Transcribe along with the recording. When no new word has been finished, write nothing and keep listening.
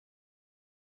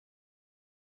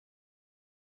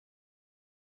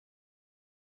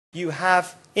you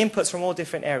have inputs from all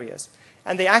different areas,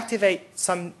 and they activate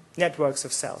some networks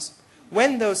of cells.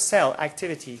 When that cell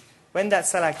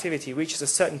activity reaches a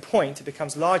certain point, it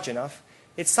becomes large enough,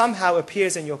 it somehow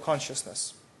appears in your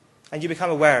consciousness, and you become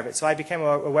aware of it. So I became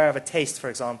aware of a taste, for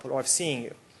example, or of seeing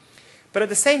you. But at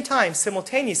the same time,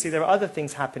 simultaneously, there are other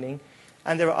things happening,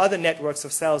 and there are other networks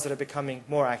of cells that are becoming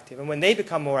more active. And when they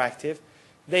become more active,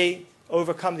 they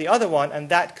overcome the other one, and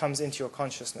that comes into your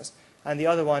consciousness, and the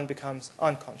other one becomes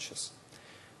unconscious.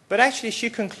 But actually, she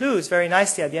concludes very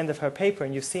nicely at the end of her paper,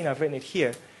 and you've seen I've written it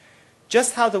here,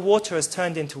 just how the water has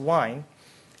turned into wine,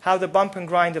 how the bump and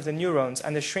grind of the neurons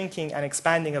and the shrinking and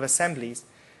expanding of assemblies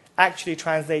actually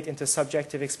translate into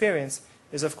subjective experience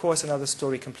is, of course, another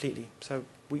story completely. So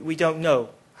we don't know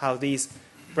how these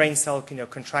brain cells,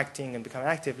 contracting and becoming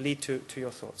active lead to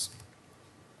your thoughts.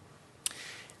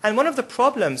 And one of the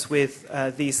problems with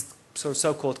these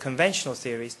so-called conventional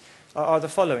theories are the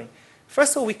following.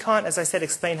 First of all, we can't, as I said,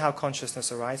 explain how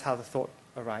consciousness arises, how the thought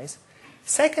arises.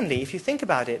 Secondly, if you think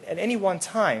about it, at any one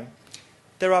time,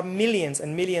 there are millions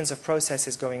and millions of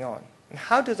processes going on. And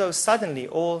how do those suddenly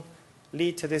all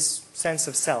lead to this sense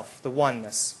of self, the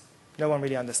oneness? No one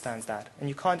really understands that. And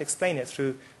you can't explain it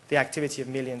through the activity of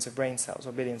millions of brain cells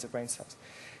or billions of brain cells.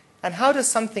 And how does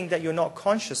something that you're not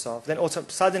conscious of then also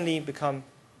suddenly become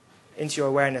into your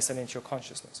awareness and into your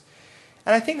consciousness?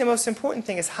 And I think the most important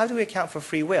thing is, how do we account for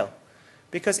free will?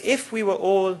 Because if we were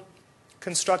all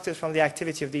constructed from the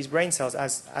activity of these brain cells,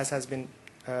 as has been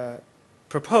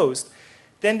proposed,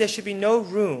 then there should be no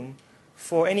room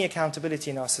for any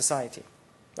accountability in our society,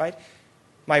 right?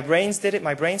 My brains did it,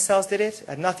 my brain cells did it,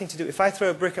 had nothing to do. If I throw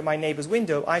a brick at my neighbor's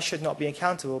window, I should not be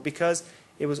accountable because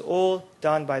it was all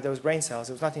done by those brain cells.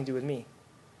 It was nothing to do with me.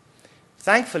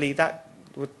 Thankfully, that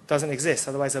doesn't exist.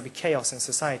 Otherwise, there'll be chaos in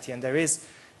society, and there is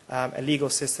a legal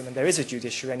system, and there is a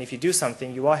judiciary, and if you do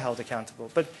something, you are held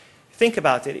accountable. But think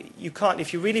about it. You can't,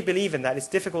 if you really believe in that, it's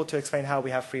difficult to explain how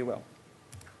we have free will.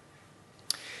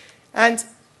 And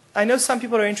I know some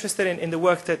people are interested in the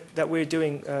work that we're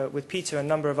doing with Peter and a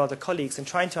number of other colleagues in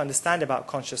trying to understand about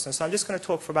consciousness. So I'm just going to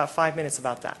talk for about 5 minutes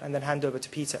about that and then hand over to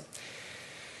Peter.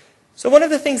 So one of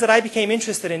the things that I became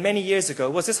interested in many years ago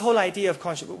was this whole idea of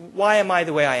consciousness. Why am I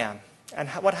the way I am? And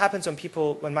what happens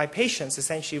when my patients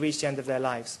essentially reach the end of their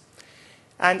lives?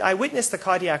 And I witnessed a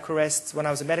cardiac arrest when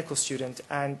I was a medical student,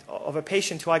 and of a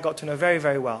patient who I got to know very,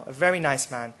 very well, a very nice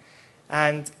man.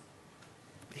 And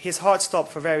his heart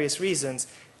stopped for various reasons,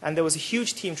 and there was a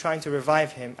huge team trying to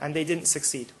revive him, and they didn't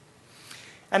succeed.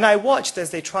 And I watched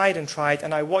as they tried,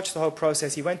 and I watched the whole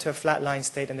process. He went to a flatline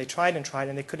state, and they tried,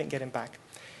 and they couldn't get him back.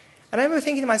 And I remember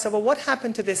thinking to myself, well, what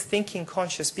happened to this thinking,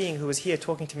 conscious being who was here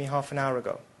talking to me half an hour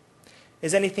ago?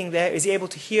 Is anything there? Is he able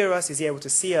to hear us? Is he able to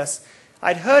see us?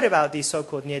 I'd heard about these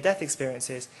so-called near-death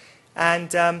experiences,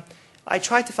 and I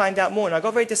tried to find out more, and I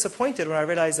got very disappointed when I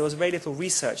realized there was very little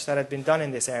research that had been done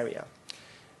in this area.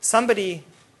 Somebody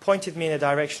pointed me in the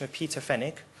direction of Peter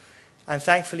Fenwick, and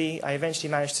thankfully I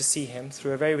eventually managed to see him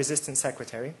through a very resistant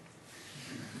secretary.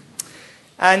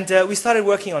 And we started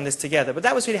working on this together, but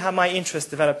that was really how my interest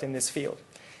developed in this field.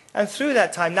 And through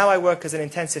that time, now I work as an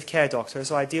intensive care doctor,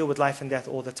 so I deal with life and death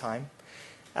all the time.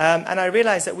 And I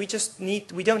realized that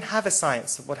we don't have a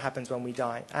science of what happens when we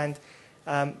die, and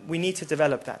we need to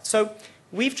develop that. So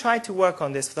we've tried to work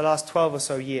on this for the last 12 or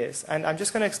so years, and I'm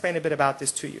just going to explain a bit about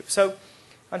this to you. So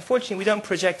unfortunately, we don't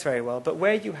project very well, but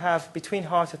where you have between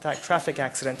heart attack, traffic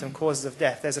accident, and causes of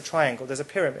death, there's a triangle, there's a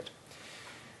pyramid.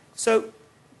 So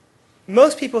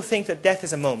most people think that death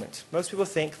is a moment. Most people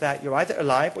think that you're either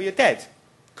alive or you're dead.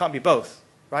 Can't be both,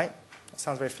 right? That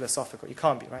sounds very philosophical. You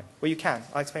can't be, right? Well, you can.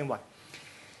 I'll explain why.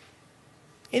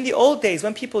 In the old days,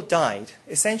 when people died,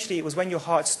 essentially it was when your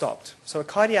heart stopped. So a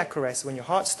cardiac arrest, when your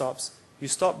heart stops, you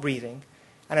stop breathing,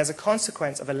 and as a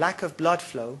consequence of a lack of blood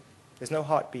flow, there's no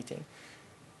heart beating,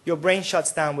 your brain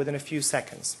shuts down within a few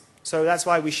seconds. So that's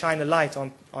why we shine a light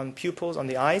on pupils, on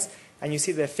the eyes, and you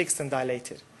see they're fixed and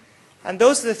dilated. And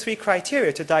those are the three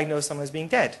criteria to diagnose someone as being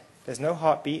dead. There's no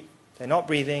heartbeat, they're not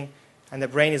breathing, and the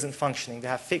brain isn't functioning. They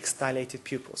have fixed, dilated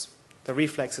pupils. The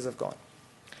reflexes have gone.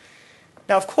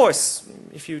 Now, of course,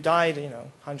 if you died,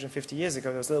 150 years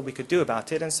ago, there was little we could do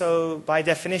about it. And so, by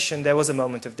definition, there was a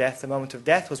moment of death. The moment of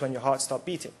death was when your heart stopped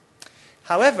beating.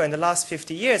 However, in the last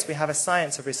 50 years, we have a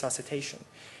science of resuscitation.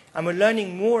 And we're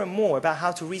learning more and more about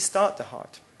how to restart the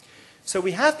heart. So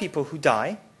we have people who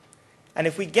die, and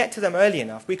if we get to them early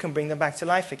enough, we can bring them back to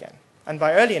life again. And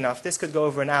by early enough, this could go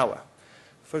over an hour.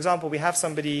 For example, we have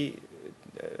somebody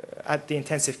at the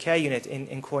intensive care unit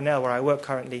in Cornell, where I work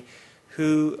currently,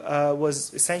 who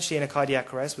was essentially in a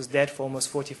cardiac arrest, was dead for almost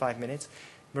 45 minutes,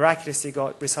 miraculously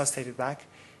got resuscitated back.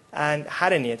 and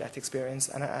had a near-death experience,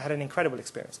 and I had an incredible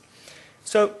experience.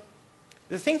 So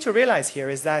the thing to realize here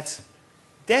is that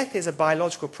death is a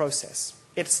biological process.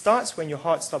 It starts when your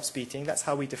heart stops beating. That's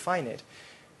how we define it.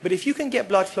 But if you can get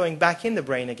blood flowing back in the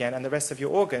brain again and the rest of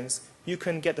your organs, you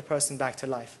can get the person back to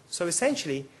life. So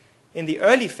essentially, in the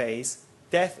early phase,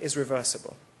 death is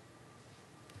reversible.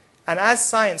 And as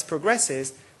science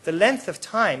progresses, the length of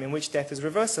time in which death is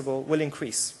reversible will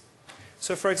increase.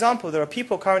 So for example, there are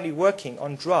people currently working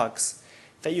on drugs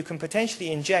that you can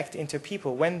potentially inject into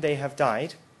people when they have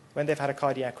died, when they've had a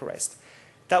cardiac arrest,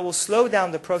 that will slow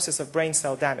down the process of brain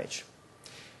cell damage.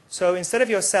 So instead of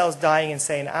your cells dying in,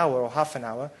 say, an hour or half an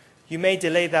hour, you may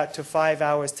delay that to 5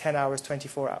 hours, 10 hours,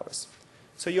 24 hours.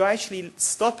 So you're actually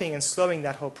stopping and slowing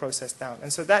that whole process down.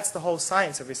 And so that's the whole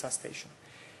science of resuscitation.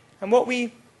 And what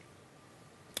we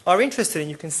are interested in,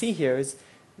 you can see here, is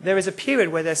there is a period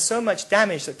where there's so much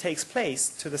damage that takes place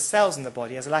to the cells in the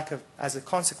body as a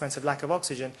consequence of lack of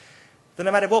oxygen, that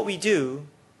no matter what we do,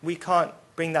 we can't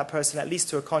bring that person at least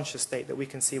to a conscious state that we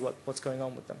can see what's going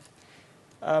on with them.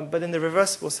 But in the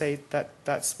reverse, we'll say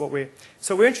that's what we're...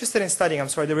 So we're interested in studying,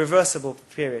 the reversible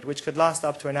period, which could last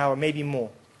up to an hour, maybe more.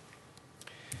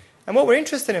 And what we're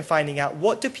interested in finding out,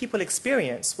 what do people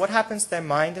experience? What happens to their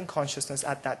mind and consciousness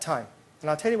at that time? And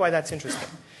I'll tell you why that's interesting.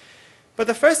 But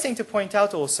the first thing to point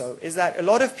out also is that a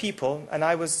lot of people, and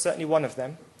I was certainly one of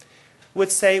them,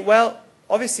 would say, well,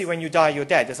 obviously when you die, you're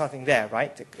dead. There's nothing there,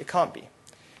 right? It can't be.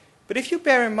 But if you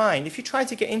bear in mind, if you try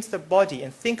to get into the body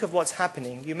and think of what's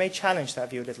happening, you may challenge that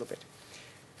view a little bit.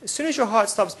 As soon as your heart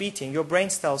stops beating, your brain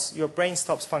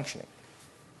stops functioning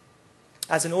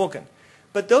as an organ.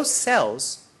 But those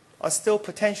cells are still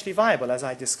potentially viable, as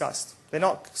I discussed. They're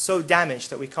not so damaged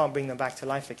that we can't bring them back to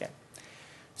life again.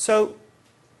 So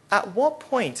at what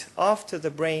point after the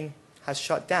brain has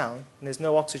shut down and there's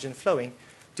no oxygen flowing,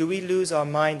 do we lose our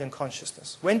mind and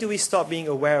consciousness? When do we stop being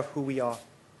aware of who we are?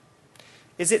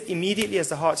 Is it immediately as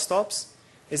the heart stops?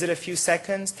 Is it a few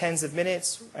seconds, tens of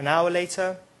minutes, an hour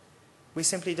later? We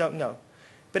simply don't know.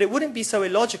 But it wouldn't be so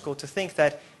illogical to think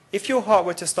that if your heart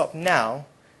were to stop now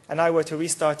and I were to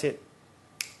restart it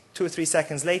 2 or 3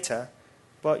 seconds later,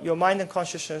 but your mind and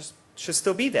consciousness should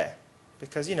still be there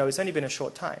because, it's only been a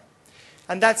short time.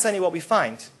 And that's certainly what we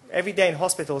find. Every day in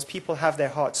hospitals, people have their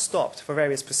hearts stopped for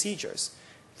various procedures,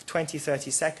 for 20,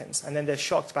 30 seconds, and then they're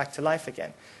shocked back to life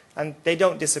again. And they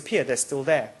don't disappear, they're still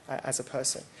there as a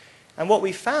person. And what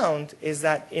we found is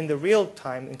that in the real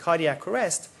time, in cardiac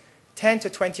arrest, 10 to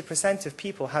 20% of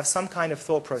people have some kind of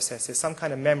thought processes, some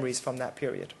kind of memories from that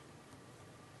period.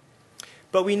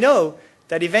 But we know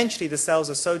that eventually the cells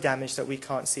are so damaged that we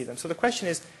can't see them. So the question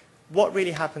is, what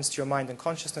really happens to your mind and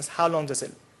consciousness? How long does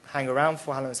it hang around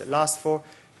for? How long does it last for?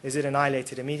 Is it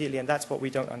annihilated immediately? And that's what we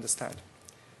don't understand.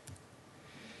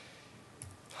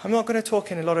 I'm not going to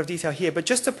talk in a lot of detail here, but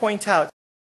just to point out